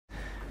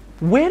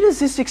where does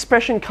this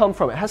expression come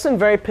from? It has some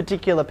very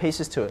particular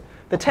pieces to it.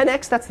 The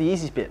 10x, that's the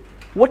easiest bit.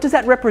 What does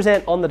that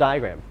represent on the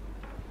diagram?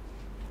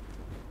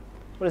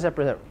 What does that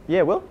represent?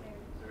 Yeah, Will?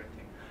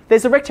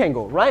 There's a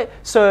rectangle, right?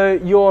 So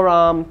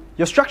your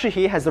structure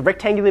here has the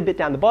rectangular bit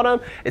down the bottom.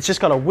 It's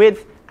just got a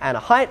width and a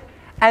height.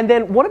 And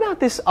then what about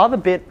this other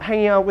bit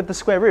hanging out with the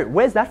square root?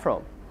 Where's that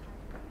from?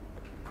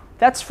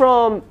 That's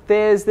from,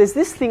 there's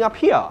this thing up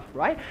here,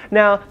 right?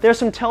 Now, there are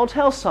some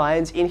telltale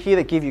signs in here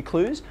that give you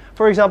clues.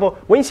 For example,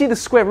 when you see the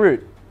square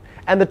root,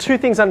 and the two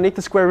things underneath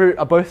the square root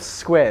are both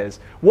squares,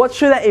 what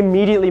should that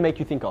immediately make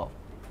you think of?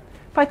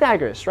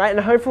 Pythagoras, right?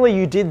 And hopefully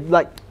you did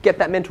get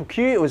that mental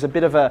cue. It was a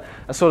bit of a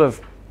sort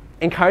of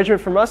encouragement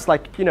from us,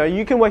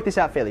 you can work this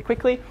out fairly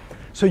quickly.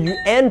 So you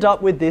end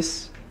up with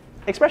this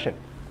expression.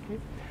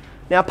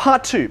 Now,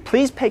 part 2,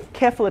 please pay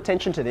careful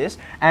attention to this.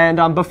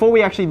 And before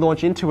we actually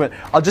launch into it,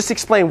 I'll just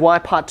explain why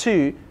part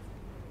 2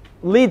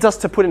 leads us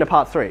to put into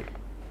part 3.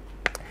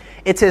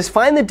 It says,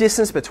 find the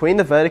distance between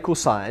the vertical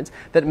sides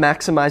that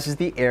maximizes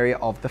the area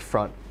of the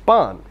front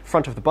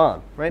of the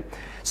barn, right?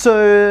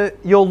 So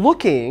you're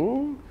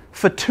looking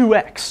for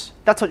 2x.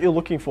 That's what you're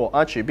looking for,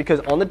 aren't you? Because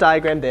on the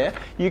diagram there,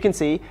 you can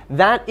see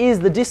that is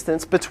the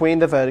distance between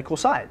the vertical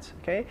sides,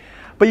 okay?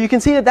 But you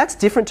can see that that's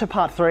different to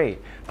part 3.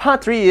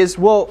 Part 3 is,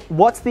 well,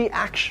 what's the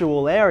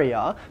actual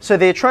area? So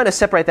they're trying to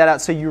separate that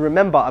out so you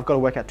remember I've got to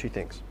work out two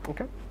things,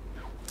 okay?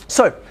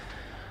 So,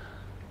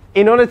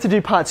 in order to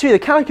do part 2, the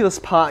calculus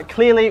part,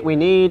 clearly we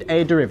need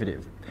a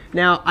derivative.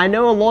 Now, I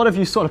know a lot of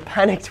you sort of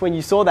panicked when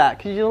you saw that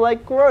because you're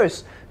like,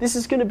 gross, this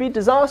is going to be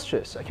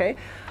disastrous, okay?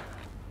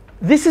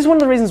 This is one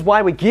of the reasons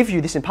why we give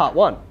you this in part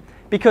 1,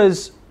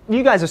 because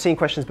you guys have seen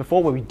questions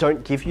before where we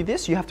don't give you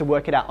this. You have to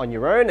work it out on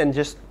your own and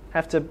just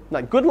have to,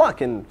 good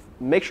luck and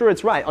make sure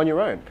it's right on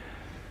your own.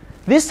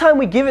 This time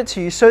we give it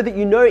to you so that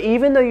you know,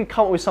 even though you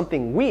come up with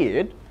something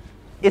weird,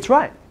 it's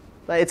right.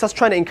 It's us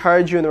trying to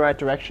encourage you in the right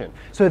direction.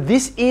 So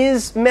this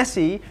is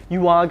messy.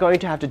 You are going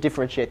to have to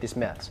differentiate this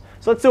mess.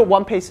 So let's do it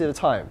one piece at a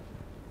time.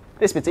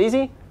 This bit's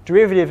easy.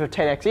 Derivative of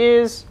 10x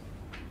is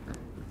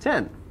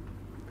 10.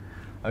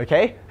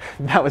 Okay,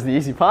 that was the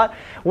easy part.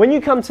 When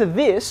you come to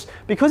this,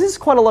 because there's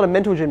quite a lot of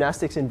mental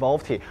gymnastics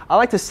involved here, I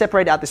like to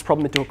separate out this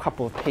problem into a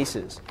couple of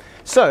pieces.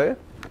 So,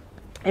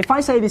 if I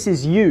say this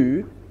is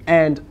u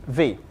and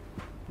v,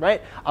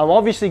 right? I'm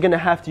obviously going to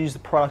have to use the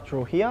product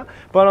rule here,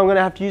 but I'm going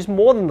to have to use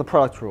more than the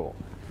product rule.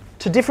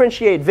 To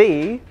differentiate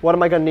v, what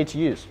am I going to need to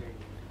use?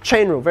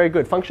 Chain rule, very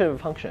good, function of a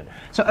function.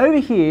 So over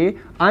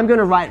here, I'm going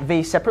to write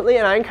v separately,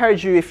 and I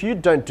encourage you, if you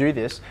don't do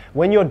this,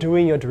 when you're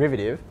doing your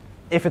derivative,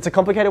 if it's a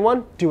complicated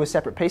one, do a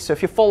separate piece. So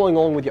if you're following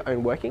along with your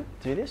own working,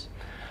 do this.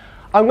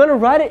 I'm going to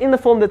write it in the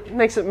form that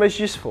makes it most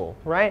useful,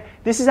 right?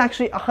 This is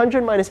actually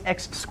 100 minus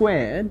x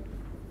squared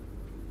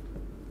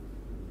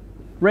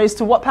raised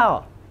to what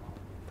power?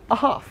 A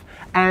half.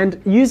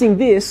 And using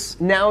this,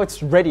 now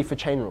it's ready for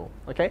chain rule,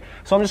 okay?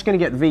 So I'm just going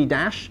to get v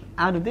dash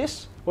out of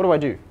this.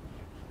 What do?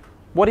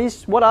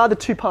 What are the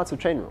two parts of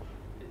chain rule?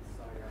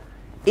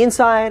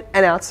 Inside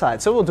and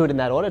outside. So we'll do it in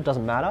that order, it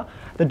doesn't matter.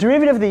 The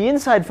derivative of the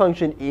inside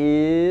function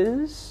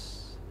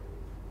is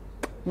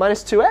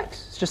minus 2x.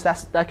 It's just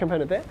that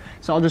component there.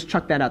 So I'll just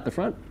chuck that out the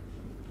front.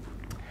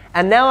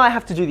 And now I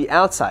have to do the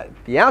outside.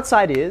 The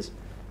outside is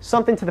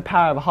something to the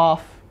power of a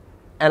half,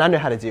 and I know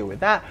how to deal with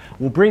that.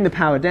 We'll bring the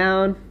power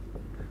down.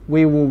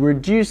 We will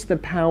reduce the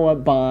power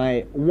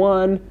by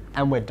 1,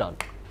 and we're done.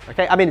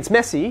 Okay? I mean, it's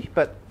messy,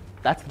 but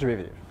that's the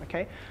derivative.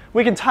 Okay?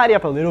 We can tidy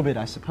up a little bit,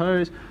 I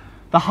suppose.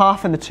 The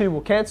half and the 2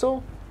 will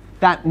cancel.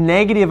 That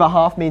negative a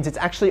half means it's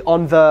actually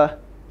on the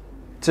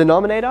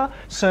denominator.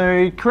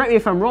 So correct me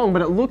if I'm wrong,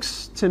 but it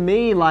looks to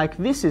me like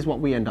this is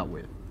what we end up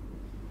with.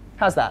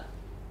 How's that?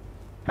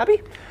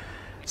 Happy?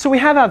 So we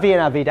have our v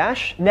and our v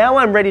dash. Now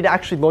I'm ready to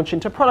actually launch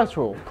into product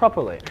rule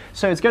properly.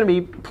 So it's going to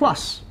be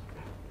plus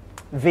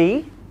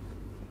v.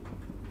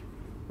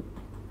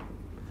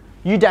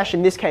 U dash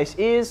in this case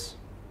is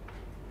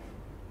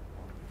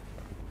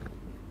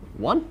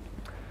 1.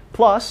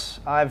 Plus,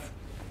 I've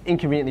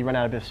inconveniently run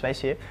out a bit of space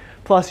here,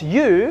 plus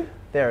u,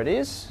 there it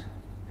is,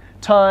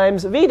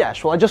 times v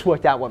dash. Well, I just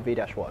worked out what v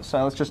dash was,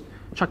 so let's just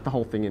chuck the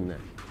whole thing in there.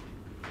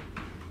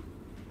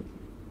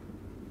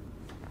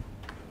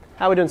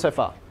 How are we doing so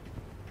far?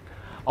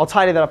 I'll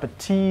tidy that up a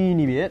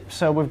teeny bit.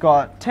 So we've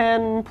got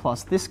 10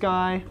 plus this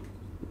guy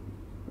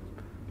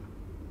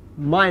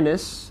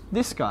minus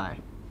this guy.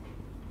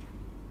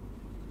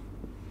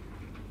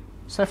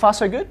 So far,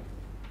 so good?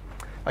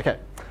 Okay,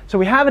 so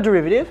we have a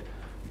derivative.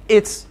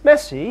 It's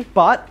messy,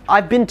 but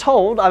I've been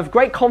told, I have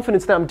great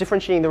confidence that I'm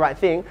differentiating the right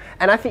thing,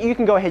 and I think you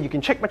can go ahead, you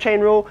can check my chain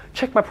rule,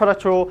 check my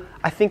product rule,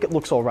 I think it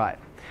looks all right.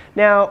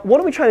 Now,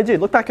 what are we trying to do?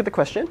 Look back at the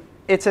question.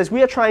 It says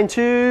we are trying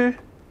to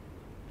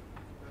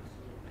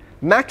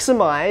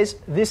maximize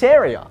this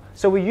area.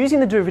 So we're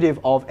using the derivative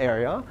of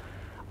area.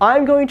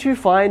 I'm going to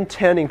find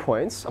turning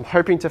points. I'm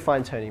hoping to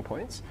find turning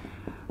points.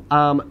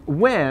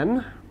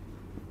 When,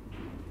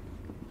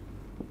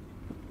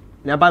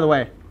 now by the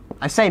way,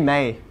 I say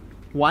may.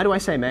 Why do I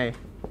say may?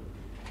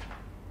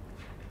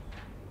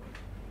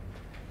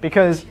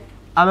 Because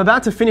I'm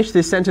about to finish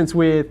this sentence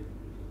with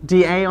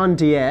dA on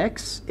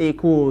dx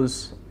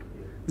equals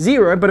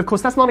 0, but of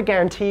course that's not a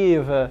guarantee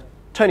of a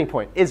turning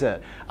point, is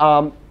it?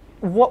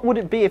 What would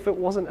it be if it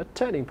wasn't a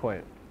turning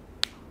point?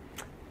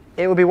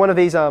 It would be one of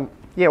these, one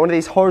of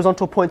these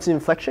horizontal points of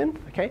inflection.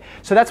 Okay,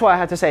 so that's why I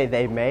had to say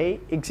they may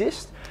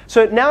exist.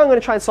 So now I'm going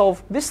to try and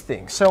solve this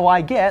thing. So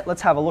I get,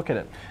 let's have a look at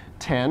it.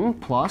 10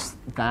 plus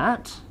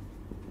that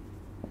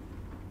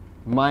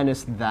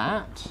minus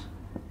that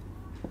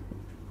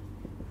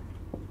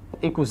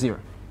equals 0.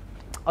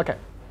 Okay.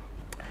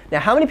 Now,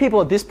 how many people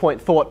at this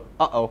point thought,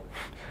 uh-oh,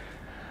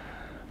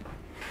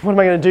 what am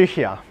I going to do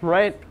here,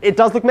 right? It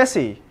does look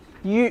messy.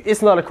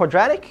 It's not a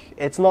quadratic.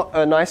 It's not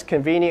a nice,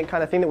 convenient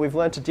kind of thing that we've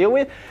learned to deal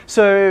with.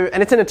 So,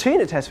 and it's in a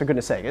 2-unit test, for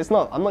goodness sake.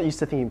 I'm not used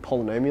to thinking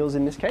polynomials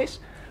in this case.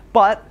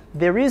 But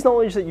there is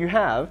knowledge that you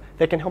have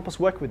that can help us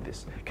work with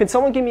this. Can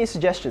someone give me a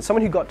suggestion,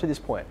 someone who got to this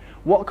point?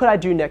 What could I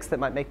do next that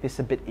might make this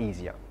a bit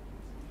easier?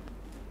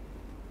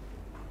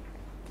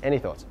 Any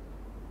thoughts?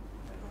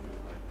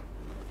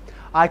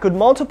 I could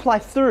multiply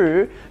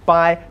through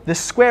by the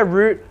square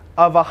root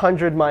of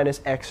 100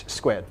 minus x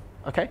squared.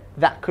 Okay,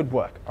 that could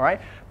work, all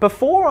right?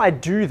 Before I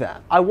do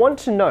that, I want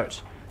to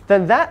note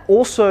that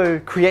also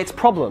creates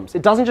problems.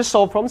 It doesn't just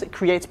solve problems, it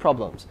creates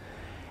problems.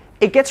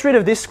 It gets rid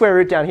of this square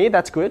root down here,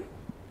 that's good.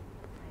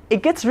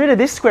 It gets rid of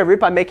this square root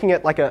by making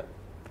it like a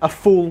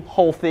full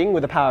whole thing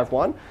with a power of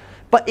 1.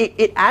 But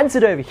it adds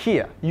it over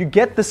here. You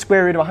get the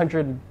square root of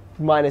 100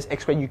 minus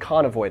x squared, you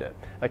can't avoid it,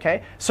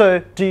 okay? So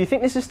do you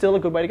think this is still a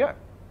good way to go?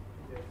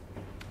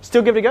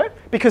 Still give it a go?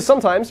 Because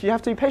sometimes you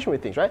have to be patient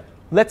with things, right?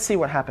 Let's see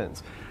what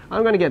happens.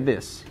 I'm going to get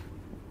this.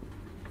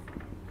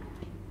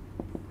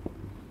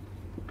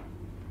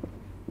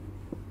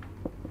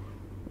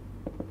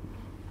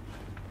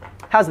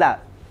 How's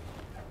that?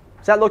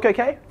 Does that look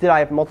okay? Did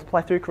I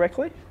multiply through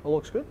correctly? It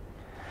looks good.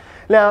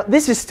 Now,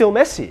 this is still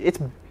messy. It's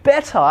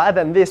better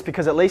than this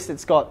because at least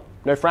it's got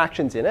no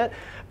fractions in it,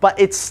 but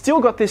it's still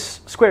got this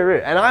square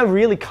root, and I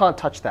really can't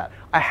touch that.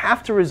 I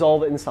have to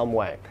resolve it in some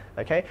way.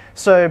 Okay,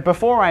 so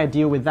before I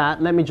deal with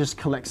that, let me just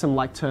collect some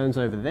like terms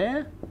over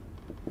there.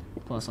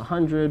 Plus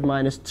 100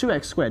 minus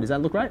 2x squared. Does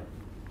that look right?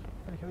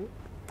 Okay.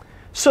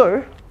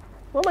 So,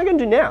 what am I going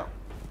to do now?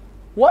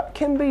 What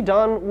can be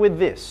done with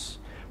this?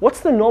 What's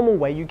the normal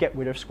way you get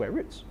rid of square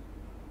roots?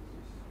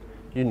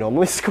 You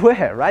normally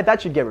square, right?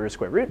 That should get rid of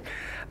square root.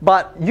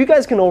 But you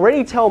guys can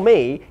already tell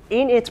me,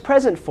 in its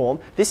present form,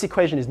 this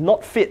equation is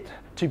not fit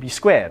to be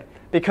squared.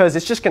 Because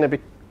it's just going to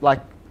be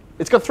like,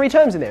 it's got 3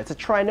 terms in there. It's a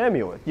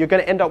trinomial. You're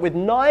going to end up with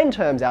 9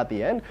 terms out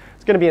the end.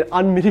 It's going to be an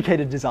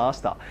unmitigated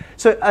disaster.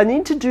 So I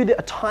need to do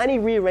a tiny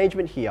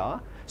rearrangement here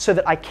so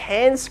that I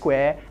can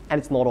square and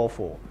it's not all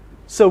 4.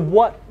 So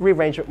what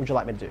rearrangement would you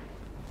like me to do?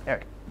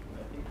 Eric?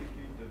 I think if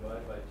you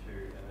divide by 2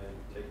 and then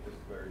take the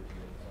square root to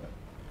the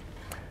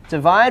inside.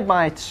 Divide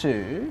by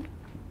 2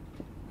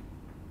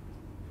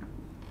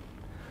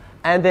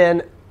 and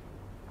then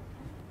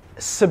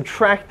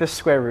subtract the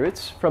square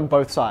roots from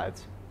both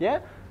sides. Yeah?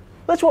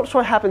 Let's watch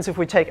what happens if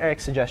we take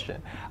Eric's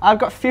suggestion. I've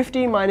got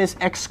 50 minus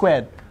x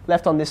squared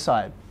left on this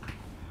side.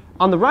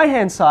 On the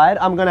right-hand side,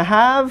 I'm going to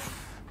have,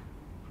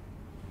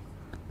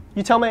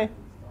 you tell me,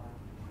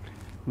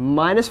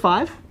 minus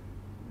 5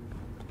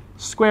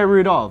 square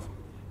root of.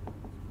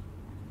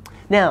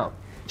 Now,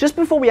 just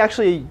before we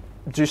actually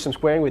do some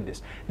squaring with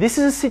this, this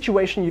is a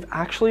situation you've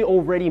actually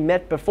already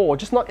met before,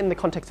 just not in the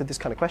context of this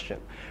kind of question.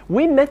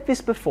 We met this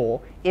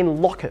before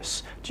in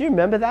locus. Do you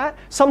remember that?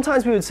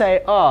 Sometimes we would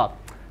say,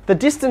 the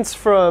distance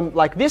from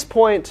like this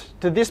point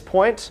to this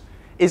point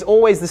is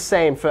always the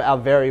same for our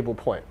variable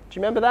point. Do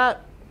you remember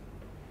that?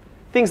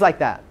 Things like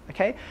that,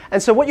 okay?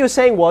 And so what you were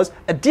saying was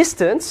a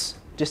distance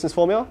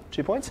formula,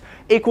 2 points,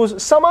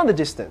 equals some other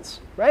distance,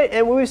 right?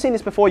 And we've seen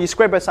this before, you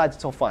square both sides,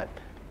 it's all fine,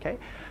 okay?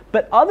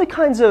 But other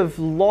kinds of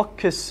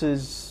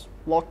locuses,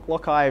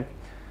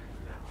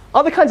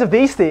 other kinds of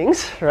these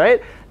things,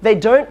 right? They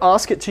don't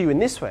ask it to you in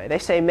this way. They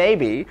say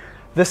maybe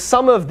the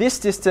sum of this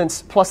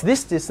distance plus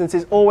this distance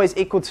is always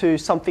equal to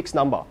some fixed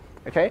number,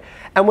 okay?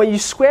 And when you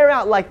square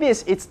out like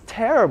this, it's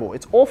terrible,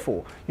 it's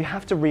awful. You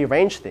have to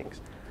rearrange things.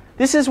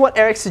 This is what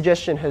Eric's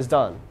suggestion has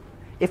done.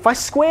 If I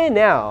square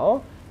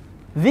now,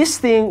 this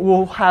thing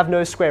will have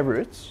no square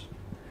roots,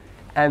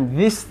 and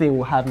this thing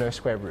will have no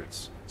square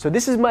roots. So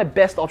this is my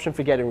best option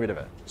for getting rid of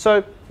it.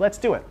 So let's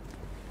do it.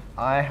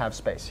 I have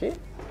space here.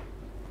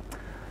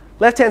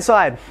 Left-hand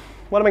side,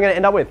 what am I going to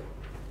end up with?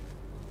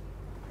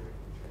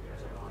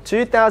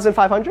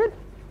 2,500.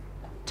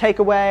 Take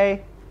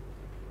away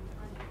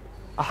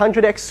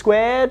 100x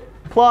squared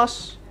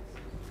plus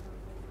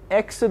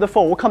x to the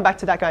 4. We'll come back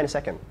to that guy in a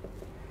second.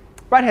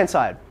 Right-hand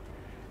side,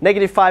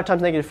 negative 5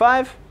 times negative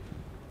 5,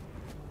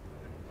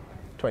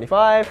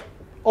 25,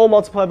 all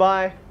multiplied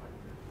by,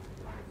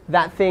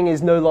 that thing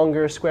is no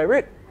longer a square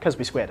root because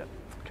we squared it.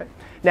 Okay.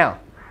 Now,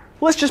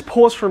 let's just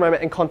pause for a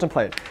moment and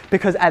contemplate.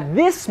 Because at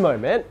this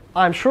moment,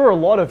 I'm sure a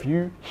lot of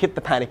you hit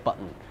the panic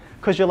button.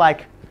 Because you're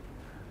like,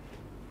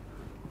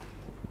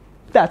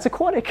 that's a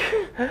quartic.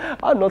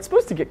 I'm not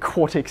supposed to get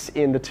quartics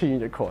in the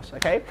 2-unit course,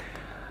 okay?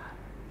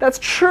 That's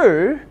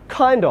true,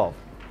 kind of.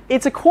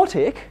 It's a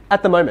quartic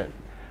at the moment.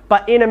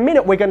 But in a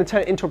minute, we're going to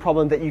turn it into a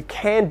problem that you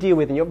can deal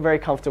with and you're very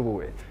comfortable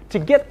with. To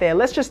get there,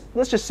 let's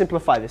just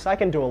simplify this. I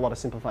can do a lot of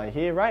simplifying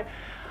here, right?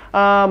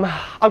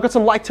 I've got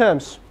some like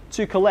terms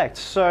to collect.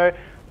 So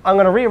I'm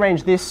going to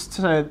rearrange this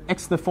so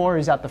x to the 4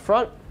 is out the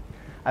front.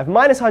 I have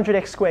minus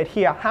 100x squared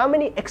here. How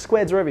many x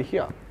squareds are over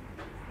here?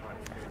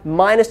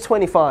 Minus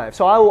 25.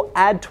 So I will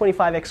add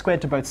 25x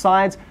squared to both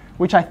sides,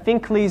 which I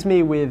think leaves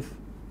me with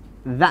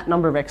that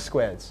number of x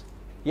squareds.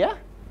 Yeah?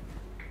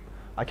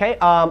 Okay,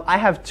 I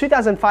have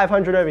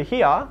 2,500 over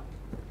here.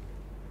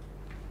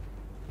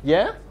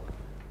 Yeah?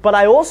 But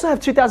I also have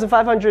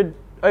 2,500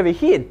 over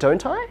here,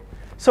 don't I?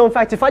 So in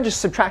fact, if I just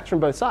subtract from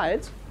both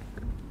sides,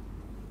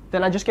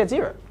 then I just get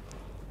 0.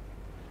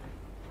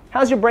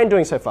 How's your brain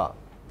doing so far?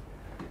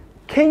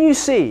 Can you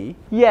see,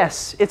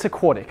 yes, it's a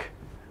quartic.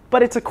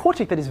 But it's a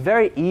quartic that is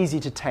very easy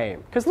to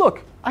tame. Because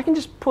look, I can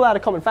just pull out a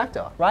common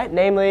factor, right?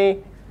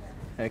 Namely,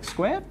 x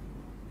squared.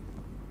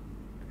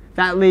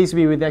 That leaves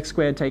me with x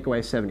squared take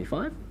away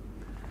 75.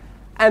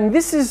 And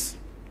this is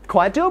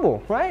quite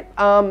doable, right?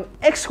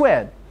 X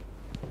squared.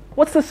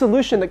 What's the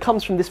solution that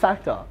comes from this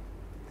factor?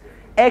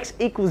 X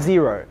equals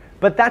 0.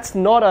 But that's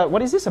not a,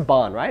 what is this? A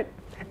barn, right?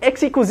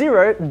 X equals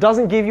 0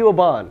 doesn't give you a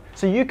barn.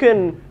 So you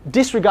can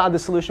disregard the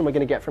solution we're going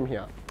to get from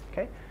here.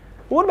 Okay?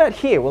 Well, what about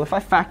here? Well, if I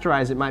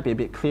factorize, it might be a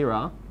bit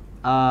clearer.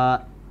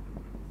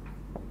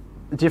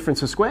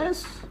 Difference of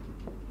squares.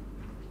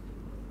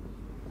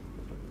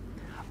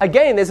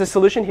 Again, there's a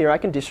solution here I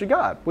can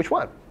disregard. Which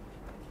one?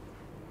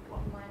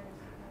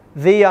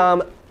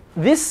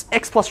 This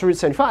x plus root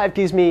 75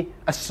 gives me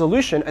a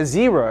solution, a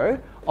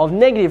 0, of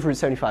negative root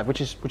 75,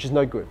 which is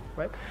no good,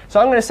 right? So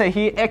I'm going to say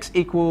here x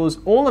equals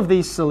all of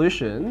these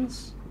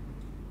solutions,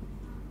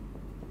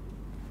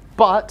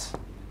 but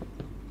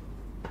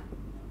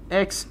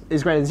x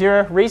is greater than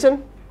 0.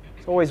 Reason?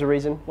 It's always a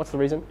reason. What's the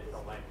reason?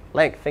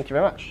 Length. Thank you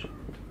very much.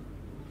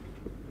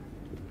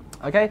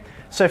 Okay,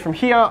 so from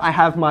here I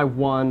have my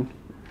one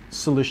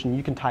solution.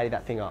 You can tidy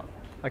that thing up.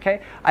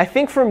 Okay, I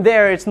think from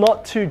there it's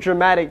not too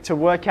dramatic to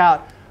work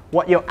out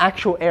what your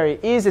actual area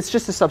is. It's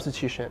just a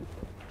substitution.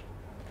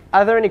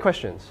 Are there any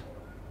questions?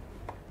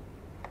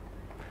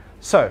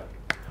 So,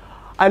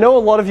 I know a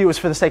lot of you is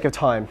for the sake of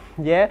time.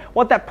 Yeah,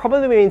 what that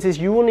probably means is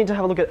you will need to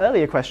have a look at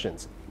earlier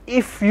questions.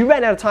 If you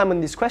ran out of time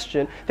on this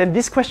question, then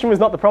this question was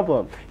not the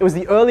problem. It was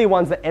the early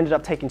ones that ended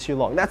up taking too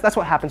long. That's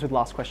what happens with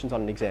last questions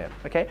on an exam.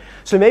 Okay,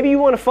 so maybe you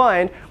want to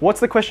find what's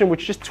the question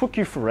which just took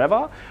you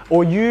forever,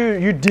 or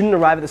you didn't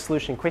arrive at the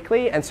solution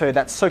quickly, and so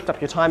that soaked up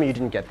your time and you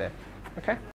didn't get there. Okay.